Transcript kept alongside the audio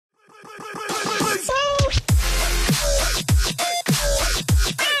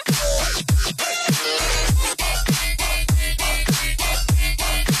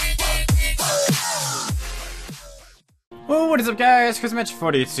What is up, guys?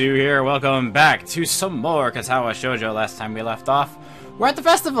 Mitch42 here. Welcome back to some more Katawa Shoujo. Last time we left off, we're at the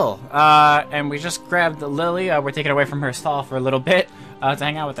festival, and we just grabbed Lilly. We're taking away from her stall for a little bit to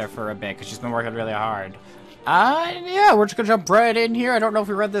hang out with her for a bit because she's been working really hard. Yeah, we're just gonna jump right in here. I don't know if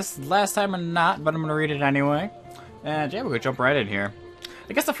we read this last time or not, but I'm gonna read it anyway. And yeah, we're gonna jump right in here.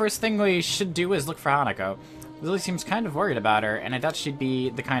 I guess the first thing we should do is look for Hanako. Lilly seems kind of worried about her, and I doubt she'd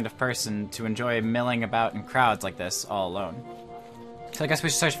be the kind of person to enjoy milling about in crowds like this all alone. So I guess we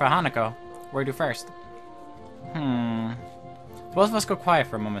should search for Hanako. Where to first? Both of us go quiet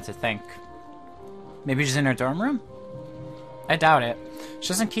for a moment to think. Maybe she's in her dorm room? I doubt it. She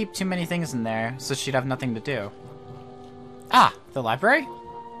doesn't keep too many things in there, so she'd have nothing to do. Ah, the library?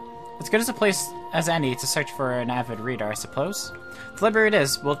 As good as a place as any to search for an avid reader, I suppose. The library it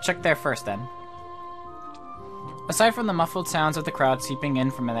is. We'll check there first, then. Aside from the muffled sounds of the crowd seeping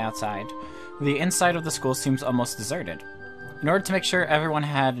in from the outside, the inside of the school seems almost deserted. In order to make sure everyone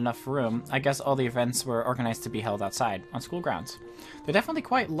had enough room, I guess all the events were organized to be held outside, on school grounds. They're definitely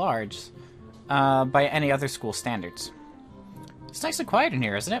quite large, by any other school standards. It's nice and quiet in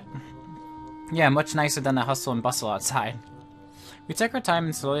here, isn't it? Yeah, much nicer than the hustle and bustle outside. We take our time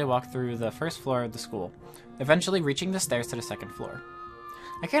and slowly walk through the first floor of the school, eventually reaching the stairs to the second floor.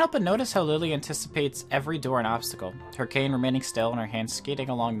 I can't help but notice how Lilly anticipates every door and obstacle, her cane remaining still and her hands skating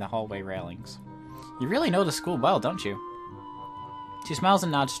along the hallway railings. You really know the school well, don't you? She smiles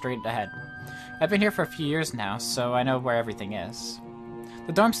and nods straight ahead. I've been here for a few years now, so I know where everything is.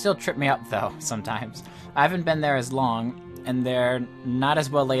 The dorms still trip me up, though, sometimes. I haven't been there as long, and they're not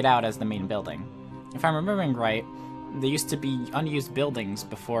as well laid out as the main building. If I'm remembering right, they used to be unused buildings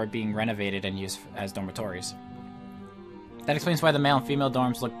before being renovated and used as dormitories. That explains why the male and female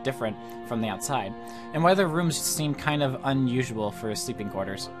dorms look different from the outside, and why their rooms seem kind of unusual for sleeping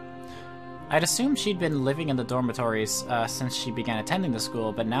quarters. I'd assumed she'd been living in the dormitories since she began attending the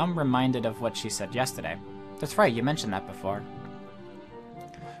school, but now I'm reminded of what she said yesterday. That's right, you mentioned that before.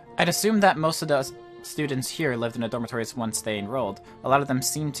 I'd assumed that most of the students here lived in the dormitories once they enrolled. A lot of them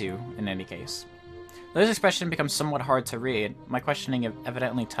seem to, in any case. Lily's expression becomes somewhat hard to read, my questioning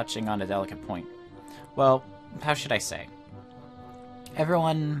evidently touching on a delicate point. Well, how should I say?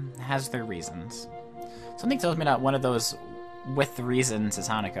 Everyone has their reasons. Something tells me that one of those with reasons is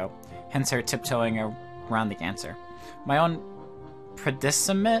Hanako, hence her tiptoeing around the answer. My own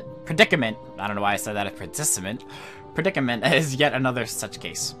predicament, I don't know why I said that as predicament is yet another such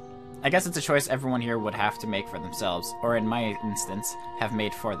case. I guess it's a choice everyone here would have to make for themselves, or in my instance, have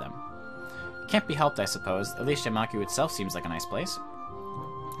made for them. Can't be helped, I suppose. At least Yamaku itself seems like a nice place.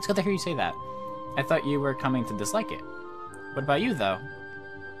 It's good to hear you say that. I thought you were coming to dislike it. What about you, though?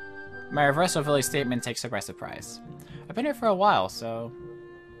 My reverse of Lily's statement takes her by surprise. I've been here for a while, so...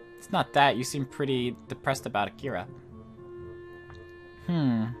 It's not that. You seem pretty depressed about Akira.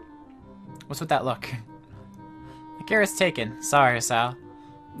 What's with that look? Akira's taken. Sorry, Hisao.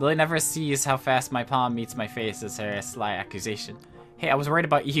 Lily never sees how fast my palm meets my face as her sly accusation. Hey, I was worried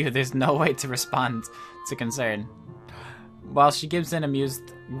about you. There's no way to respond to concern. While she gives an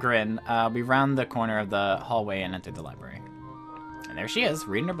amused grin, we round the corner of the hallway and enter the library. And there she is,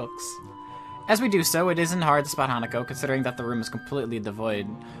 reading her books. As we do so, it isn't hard to spot Hanako, considering that the room is completely devoid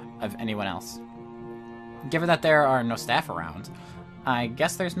of anyone else. Given that there are no staff around, I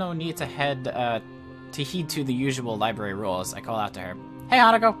guess there's no need to heed to the usual library rules. I call out to her, "Hey,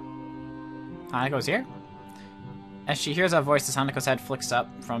 Hanako!" Hanako's here? As she hears our voices, Hanako's head flicks up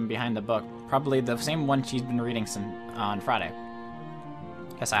from behind the book, probably the same one she's been reading on Friday.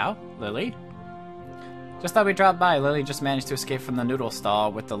 Hisao? Lilly? Just thought we'd drop by. Lilly just managed to escape from the noodle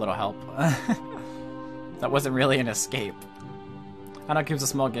stall with a little help. That wasn't really an escape. Hanako gives a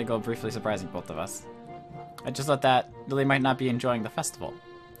small giggle, briefly surprising both of us. I just thought that Lilly might not be enjoying the festival.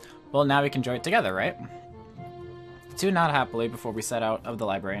 Well, now we can enjoy it together, right? The two nod happily before we set out of the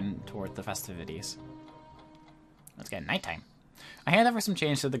library and toward the festivities. Let's get nighttime. I hand over some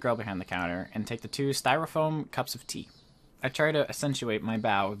change to the girl behind the counter and take the two styrofoam cups of tea. I try to accentuate my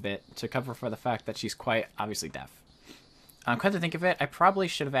bow a bit to cover for the fact that she's quite obviously deaf. Come to think of it, I probably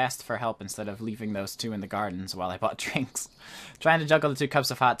should have asked for help instead of leaving those two in the gardens while I bought drinks. Trying to juggle the 2 cups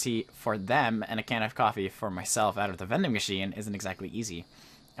of hot tea for them and a can of coffee for myself out of the vending machine isn't exactly easy.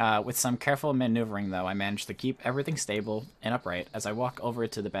 With some careful maneuvering, though, I managed to keep everything stable and upright as I walk over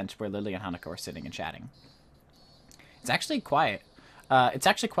to the bench where Lilly and Hanako are sitting and chatting. It's actually quiet. It's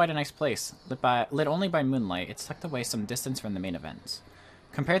actually quite a nice place. Lit only by moonlight, it's tucked away some distance from the main events.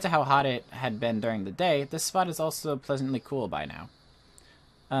 Compared to how hot it had been during the day, this spot is also pleasantly cool by now.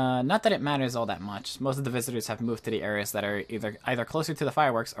 Not that it matters all that much. Most of the visitors have moved to the areas that are either closer to the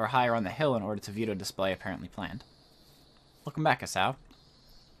fireworks or higher on the hill in order to view the display apparently planned. Welcome back, Hisao.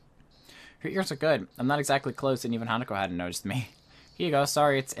 Your ears are good. I'm not exactly close, and even Hanako hadn't noticed me. Here you go.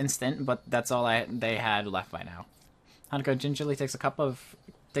 Sorry, it's instant, but that's all they had left by now. Hanako gingerly takes a cup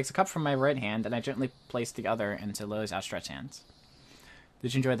from my right hand, and I gently place the other into Lily's outstretched hands.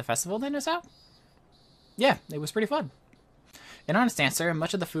 Did you enjoy the festival then, Hisao? Yeah, it was pretty fun. An honest answer,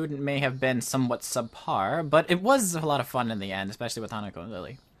 much of the food may have been somewhat subpar, but it was a lot of fun in the end, especially with Hanako and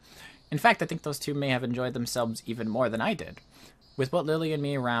Lily. In fact, I think those two may have enjoyed themselves even more than I did. With both Lily and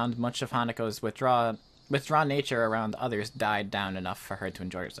me around, much of Hanako's withdrawn nature around others died down enough for her to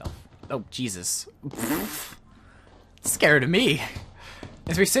enjoy herself. Oh, Jesus. Scared of me.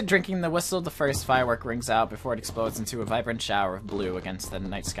 As we sit drinking the whistle, the first firework rings out before it explodes into a vibrant shower of blue against the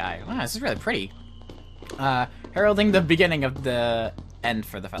night sky. Wow, this is really pretty. Heralding the beginning of the end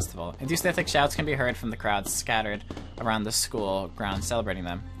for the festival. Enthusiastic shouts can be heard from the crowds scattered around the school grounds celebrating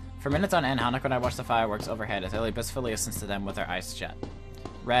them. For minutes on end, Hanako and I watched the fireworks overhead as Lily blissfully listens to them with her eyes shut.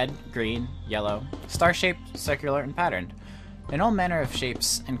 Red, green, yellow, star-shaped, circular, and patterned. And all manner of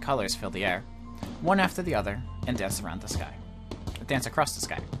shapes and colors fill the air, one after the other, and dance around the sky. Dance across the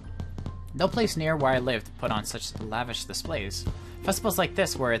sky. No place near where I lived put on such lavish displays. Festivals like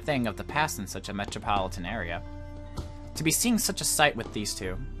this were a thing of the past in such a metropolitan area. To be seeing such a sight with these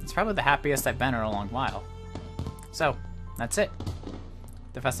two, it's probably the happiest I've been in a long while. So, that's it.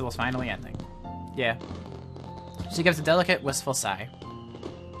 The festival's finally ending. Yeah. She gives a delicate, wistful sigh.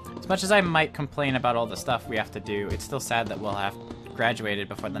 As much as I might complain about all the stuff we have to do, it's still sad that we'll have graduated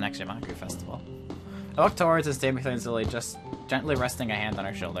before the next Yamaku festival. I walk towards and stand behind Lily, just gently resting a hand on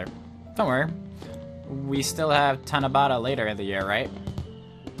her shoulder. Don't worry. We still have Tanabata later in the year, right?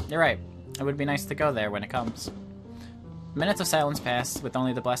 You're right. It would be nice to go there when it comes. Minutes of silence pass, with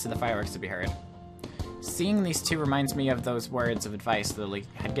only the blast of the fireworks to be heard. Seeing these two reminds me of those words of advice Lily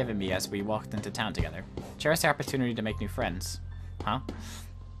had given me as we walked into town together. Cherish the opportunity to make new friends. Huh?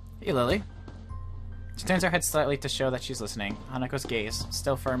 Hey, Lily. She turns her head slightly to show that she's listening. Hanako's gaze,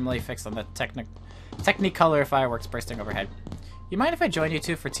 still firmly fixed on the technicolor fireworks bursting overhead. You mind if I join you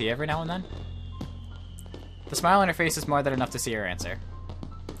two for tea every now and then? The smile on her face is more than enough to see her answer.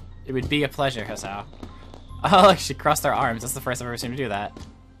 It would be a pleasure, Hisao. Oh, look, she crossed her arms. That's the first I've ever seen her do that.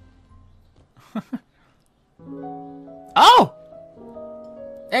 Oh!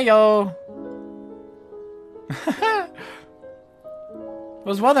 Hey, yo! I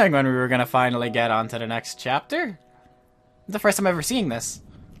was wondering when we were gonna finally get on to the next chapter. It's the first time ever seeing this.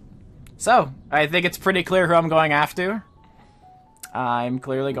 So, I think it's pretty clear who I'm going after. I'm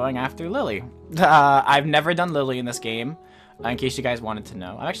clearly going after Lily. I've never done Lily in this game, in case you guys wanted to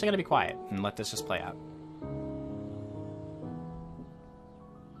know. I'm actually gonna be quiet and let this just play out.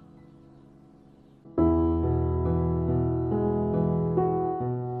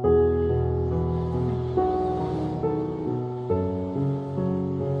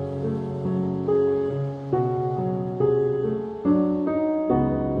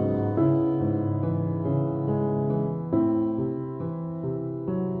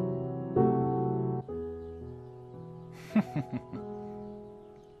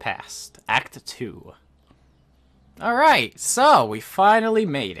 Past. Act 2. Alright, so we finally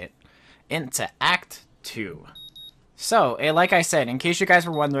made it into Act 2. So, like I said, in case you guys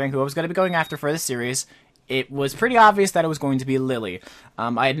were wondering who I was going to be going after for this series, it was pretty obvious that it was going to be Lily.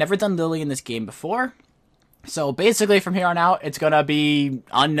 I had never done Lily in this game before, so basically from here on out, it's going to be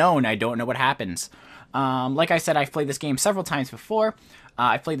unknown. I don't know what happens. Like I said, I've played this game several times before.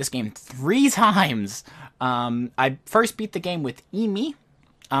 I've played this game 3 times. I first beat the game with Emi,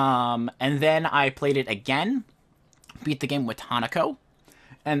 and then I played it again, beat the game with Hanako,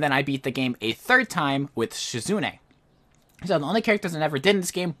 and then I beat the game a 3rd time with Shizune. So the only characters I never did in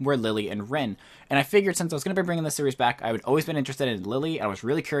this game were Lily and Rin, and I figured since I was going to be bringing the series back, I would always been interested in Lily. I was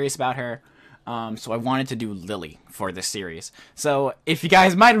really curious about her, so I wanted to do Lily for this series. So if you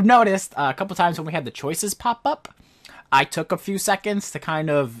guys might have noticed, a couple times when we had the choices pop up, I took a few seconds to kind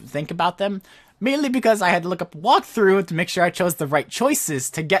of think about them, mainly because I had to look up a walkthrough to make sure I chose the right choices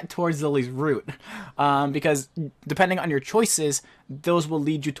to get towards Lily's route. Because depending on your choices, those will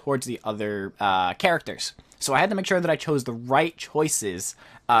lead you towards the other characters. So I had to make sure that I chose the right choices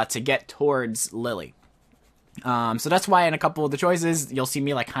to get towards Lily. So that's why in a couple of the choices, you'll see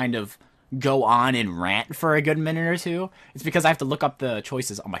me like kind of go on and rant for a good minute or two. It's because I have to look up the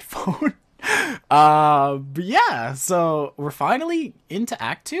choices on my phone. But yeah, so we're finally into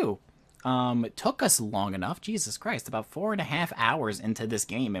Act 2. It took us long enough, Jesus Christ, about 4.5 hours into this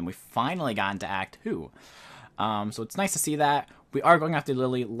game, and we finally got into Act 2. So it's nice to see that. We are going after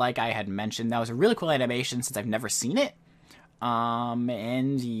Lily, like I had mentioned. That was a really cool animation since I've never seen it.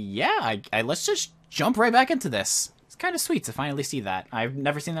 And yeah, let's just jump right back into this. It's kind of sweet to finally see that. I've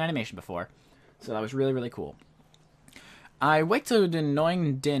never seen that animation before, so that was really, really cool. I wake to the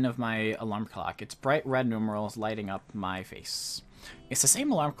annoying din of my alarm clock. Its bright red numerals lighting up my face. It's the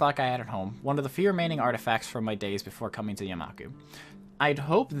same alarm clock I had at home, one of the few remaining artifacts from my days before coming to Yamaku. I'd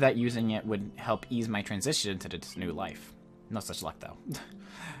hoped that using it would help ease my transition to this new life. No such luck, though.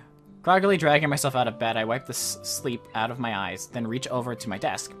 Groggily dragging myself out of bed, I wipe the sleep out of my eyes, then reach over to my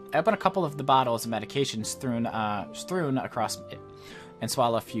desk. I open a couple of the bottles of medication strewn across it, and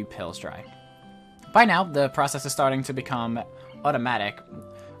swallow a few pills dry. By now, the process is starting to become automatic,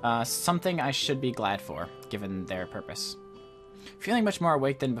 something I should be glad for, given their purpose. Feeling much more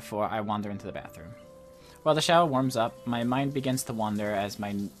awake than before, I wander into the bathroom. While the shower warms up, my mind begins to wander as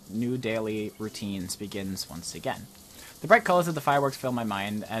my new daily routines begins once again. The bright colors of the fireworks fill my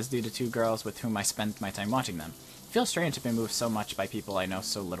mind, as do the two girls with whom I spent my time watching them. It feels strange to be moved so much by people I know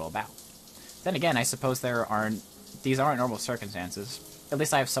so little about. Then again, I suppose these aren't normal circumstances. At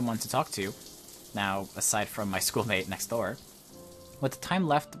least I have someone to talk to, now, aside from my schoolmate next door. With the time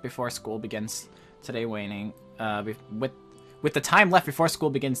left before school begins today waning, with the time left before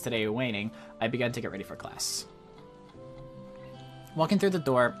school begins today waning, I began to get ready for class. Walking through the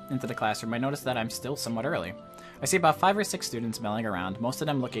door into the classroom, I notice that I'm still somewhat early. I see about 5 or 6 students milling around, most of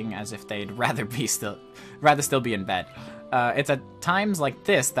them looking as if they'd rather still be in bed. It's at times like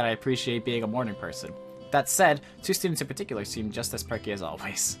this that I appreciate being a morning person. That said, 2 students in particular seem just as perky as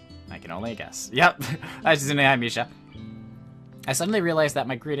always. I can only guess. Yep, hi Shizune, hi Misha. I suddenly realized that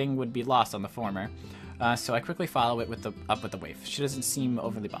my greeting would be lost on the former, so I quickly follow it up with a wave. She doesn't seem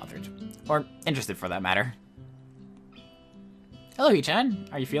overly bothered. Or interested, for that matter. Hello,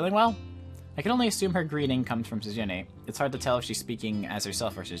 Ichan. Are you feeling well? I can only assume her greeting comes from Shizune. It's hard to tell if she's speaking as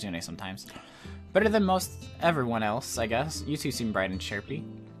herself or Shizune sometimes. Better than most everyone else, I guess. You two seem bright and chirpy.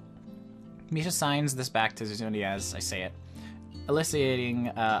 Misha signs this back to Shizune as I say it, eliciting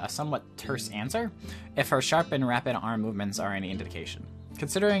a somewhat terse answer, if her sharp and rapid arm movements are any indication.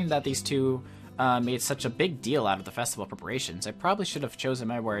 Considering that these two made such a big deal out of the festival preparations, I probably should have chosen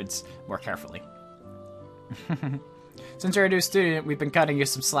my words more carefully. Since you're a new student, we've been cutting you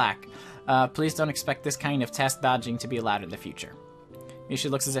some slack. Please don't expect this kind of task dodging to be allowed in the future. Misha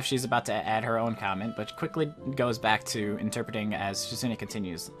looks as if she's about to add her own comment, but quickly goes back to interpreting as Shizune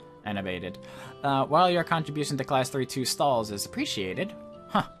continues, unabated. While your contribution to Class 3-2 stalls is appreciated...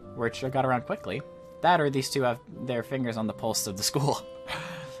 Huh, word sure got around quickly. That or these two have their fingers on the pulse of the school.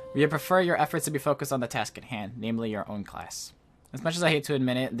 We prefer your efforts to be focused on the task at hand, namely your own class. As much as I hate to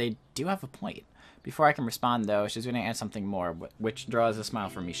admit it, they do have a point. Before I can respond, though, Shizune adds something more, which draws a smile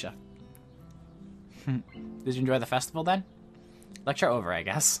from Misha. Did you enjoy the festival, then? Lecture over, I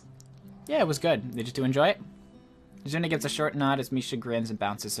guess. Yeah, it was good. Did you two enjoy it? Shizune gives a short nod as Misha grins and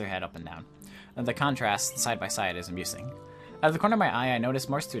bounces her head up and down. And the contrast, side by side, is amusing. Out of the corner of my eye, I notice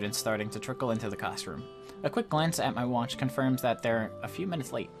more students starting to trickle into the classroom. A quick glance at my watch confirms that they're a few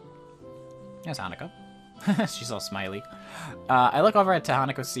minutes late. There's Hanako. She's all smiley. I look over at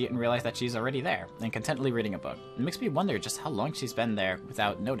Hanako's seat and realize that she's already there, and contentedly reading a book. It makes me wonder just how long she's been there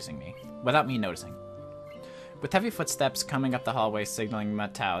without me noticing. With heavy footsteps coming up the hallway signaling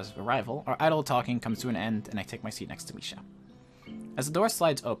Matao's arrival, our idle talking comes to an end, and I take my seat next to Misha. As the door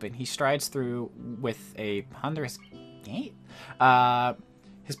slides open, he strides through with a ponderous gait.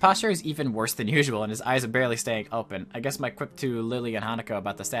 His posture is even worse than usual, and his eyes are barely staying open. I guess my quip to Lilly and Hanako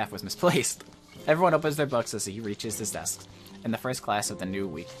about the staff was misplaced. Everyone opens their books as he reaches his desk, and the first class of the new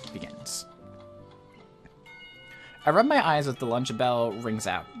week begins. I rub my eyes as the lunch bell rings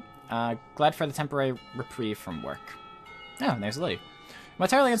out, glad for the temporary reprieve from work. Oh, there's Lilly. I'm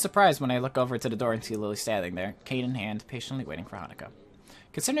entirely unsurprised when I look over to the door and see Lilly standing there, cane in hand, patiently waiting for Hanako.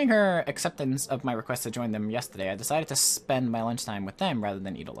 Considering her acceptance of my request to join them yesterday, I decided to spend my lunchtime with them rather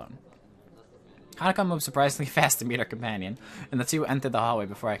than eat alone. Hanako moves surprisingly fast to meet her companion, and the two enter the hallway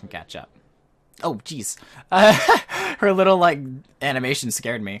before I can catch up. Oh, jeez. Her little, animation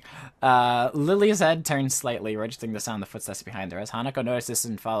scared me. Lily's head turns slightly, registering the sound of footsteps behind her. As Hanako notices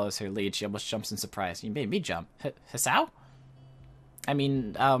and follows her lead, she almost jumps in surprise. You made me jump. Hisao?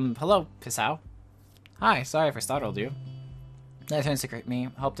 Hello, Hisao. Hi, sorry if I startled you. That turns to greet me,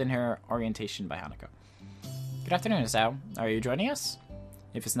 helped in her orientation by Hanako. Good afternoon, Hisao. Are you joining us?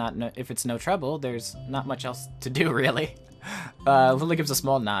 If it's no trouble, there's not much else to do, really. Lily gives a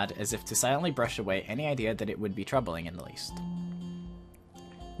small nod, as if to silently brush away any idea that it would be troubling in the least.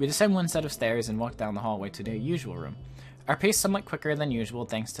 We descend one set of stairs and walk down the hallway to the usual room. Our pace somewhat quicker than usual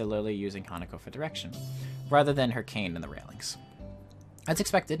thanks to Lily using Hanako for direction, rather than her cane in the railings. As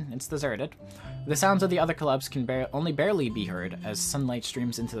expected, it's deserted. The sounds of the other clubs can only barely be heard as sunlight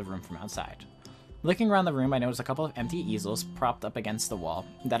streams into the room from outside. Looking around the room, I notice a couple of empty easels propped up against the wall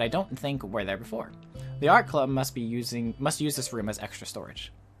that I don't think were there before. The art club must use this room as extra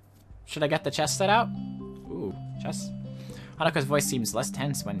storage. Should I get the chess set out? Ooh, chess. Hanako's voice seems less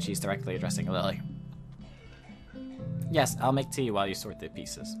tense when she's directly addressing Lilly. Yes, I'll make tea while you sort the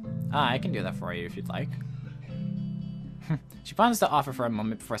pieces. I can do that for you if you'd like. She pauses to offer for a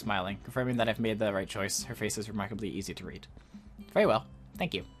moment before smiling, confirming that I've made the right choice. Her face is remarkably easy to read. Very well,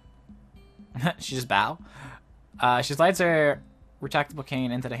 thank you. She just bow. She slides her retractable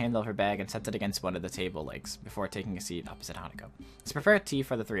cane into the handle of her bag and sets it against one of the table legs before taking a seat opposite Hanako. To prepare tea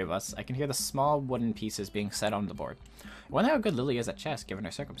for the three of us, I can hear the small wooden pieces being set on the board. I wonder how good Lilly is at chess, given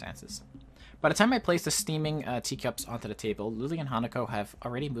her circumstances. By the time I place the steaming teacups onto the table, Lilly and Hanako have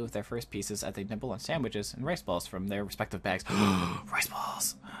already moved their first pieces as they nibble on sandwiches and rice balls from their respective bags. Rice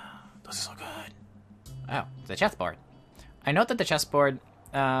balls! Those are so good. Oh, the chessboard. I note that the chessboard...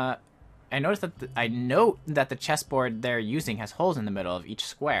 I note that the chessboard they're using has holes in the middle of each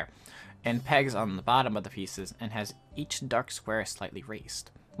square and pegs on the bottom of the pieces and has each dark square slightly raised.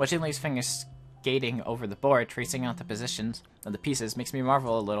 Watching Lily's fingers skating over the board, tracing out the positions of the pieces, makes me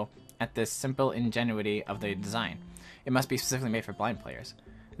marvel a little at the simple ingenuity of the design. It must be specifically made for blind players.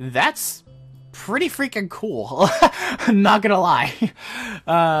 That's pretty freaking cool. Not gonna lie.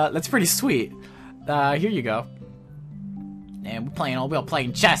 That's pretty sweet. Here you go. And we're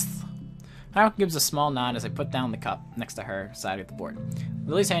playing chess. Hanako gives a small nod as I put down the cup next to her side of the board.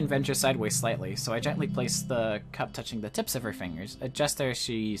 Lily's hand ventures sideways slightly, so I gently place the cup touching the tips of her fingers, a gesture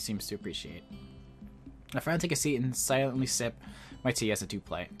she seems to appreciate. I finally take a seat and silently sip my tea as the two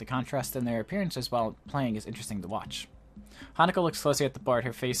play. The contrast in their appearances while playing is interesting to watch. Hanako looks closely at the board,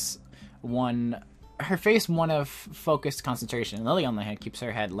 her face one of focused concentration. Lilly, on the hand, keeps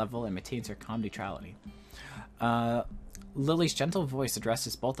her head level and maintains her calm neutrality. Lily's gentle voice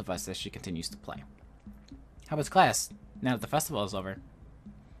addresses both of us as she continues to play. How was class, now that the festival is over?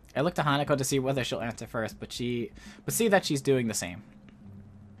 I look to Hanako to see whether she'll answer first, but see that she's doing the same.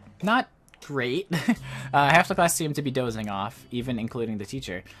 Not great. Half the class seemed to be dozing off, even including the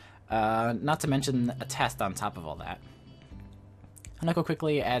teacher. Not to mention a test on top of all that. Hanako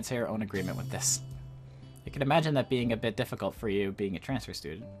quickly adds her own agreement with this. I can imagine that being a bit difficult for you being a transfer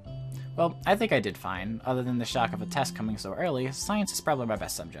student. Well, I think I did fine. Other than the shock of a test coming so early, science is probably my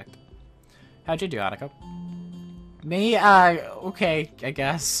best subject. How'd you do, Hanako? Me? Okay, I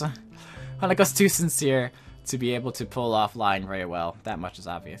guess. Hanako's too sincere to be able to pull off lying very well. That much is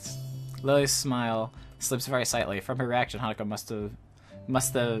obvious. Lily's smile slips very slightly. From her reaction, Hanako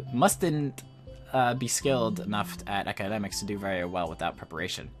mustn't be skilled enough at academics to do very well without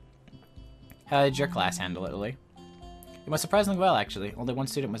preparation. How did your class handle it, Lilly? It went surprisingly well, actually. Only one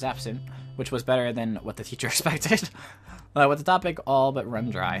student was absent, which was better than what the teacher expected. With the topic all but run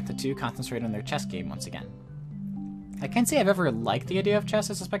dry, the two concentrate on their chess game once again. I can't say I've ever liked the idea of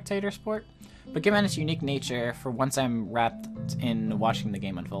chess as a spectator sport, but given its unique nature, for once I'm wrapped in watching the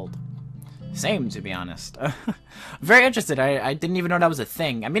game unfold. Same, to be honest. Very interested. I didn't even know that was a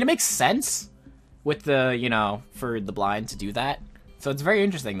thing. I mean, it makes sense with the, for the blind to do that. So it's very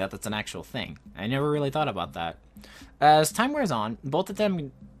interesting that that's an actual thing. I never really thought about that. As time wears on, both of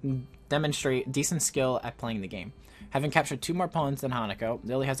them demonstrate decent skill at playing the game. Having captured two more pawns than Hanako,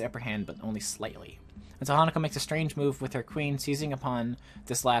 Lilly has the upper hand, but only slightly. Until Hanako makes a strange move with her queen, seizing upon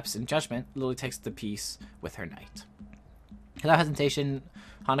this lapse in judgment, Lilly takes the piece with her knight. Without hesitation,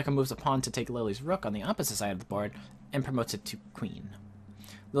 Hanako moves a pawn to take Lily's rook on the opposite side of the board and promotes it to queen.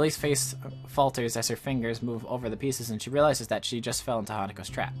 Lily's face falters as her fingers move over the pieces and she realizes that she just fell into Hanako's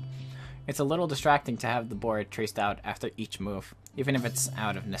trap. It's a little distracting to have the board traced out after each move, even if it's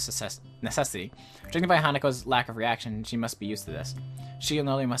out of necessity. Judging by Hanako's lack of reaction, she must be used to this. She and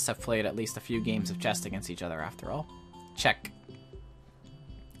Lilly must have played at least a few games of chess against each other after all. Check.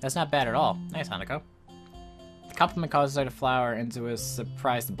 That's not bad at all. Nice, Hanako. The compliment causes her to flower into a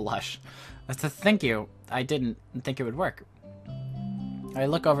surprised blush. Thank you. I didn't think it would work. I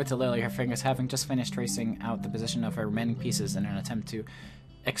look over to Lilly, her fingers having just finished tracing out the position of her remaining pieces in an attempt to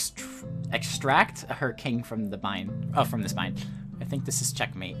extract her king from the bind. Oh, from this bind. I think this is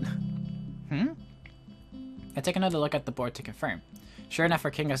checkmate. I take another look at the board to confirm. Sure enough,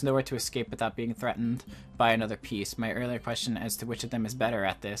 her king has nowhere to escape without being threatened by another piece. My earlier question as to which of them is better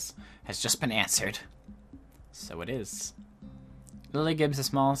at this has just been answered. So it is. Lilly gives a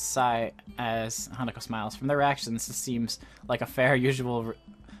small sigh as Hanako smiles. From their reactions, this seems like a fair, usual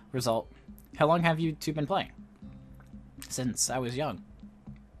result. How long have you two been playing? Since I was young.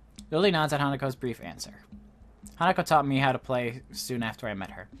 Lilly nods at Hanako's brief answer. Hanako taught me how to play soon after I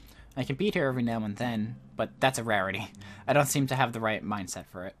met her. I can beat her every now and then, but that's a rarity. I don't seem to have the right mindset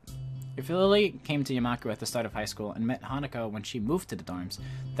for it. If Lilly came to Yamaku at the start of high school and met Hanako when she moved to the dorms,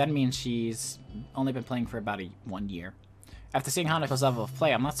 that means she's only been playing for about 1 year. After seeing Hanako's level of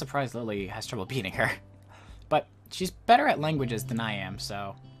play, I'm not surprised Lilly has trouble beating her. But she's better at languages than I am,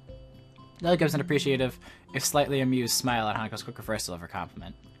 so... Lilly gives an appreciative, if slightly amused smile at Hanako's quick reversal of her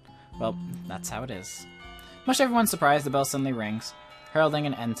compliment. Well, that's how it is. Much to everyone's surprise, the bell suddenly rings, heralding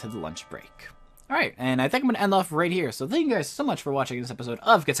an end to the lunch break. Alright, and I think I'm going to end off right here. So thank you guys so much for watching this episode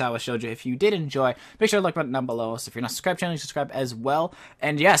of Katawa Shoujo. If you did enjoy, make sure to like button down below. So if you're not subscribed to the channel, subscribe as well.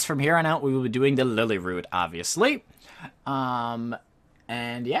 And yes, from here on out, we will be doing the Lilly route, obviously.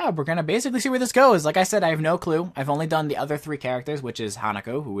 And yeah, we're going to basically see where this goes. Like I said, I have no clue. I've only done the other 3 characters, which is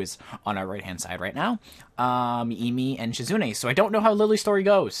Hanako, who is on our right-hand side right now, Imi, and Shizune. So I don't know how Lilly's story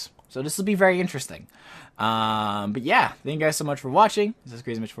goes. So this will be very interesting. But yeah, thank you guys so much for watching. This is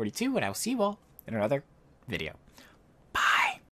CrazyMitch42, and I will see you all in another video.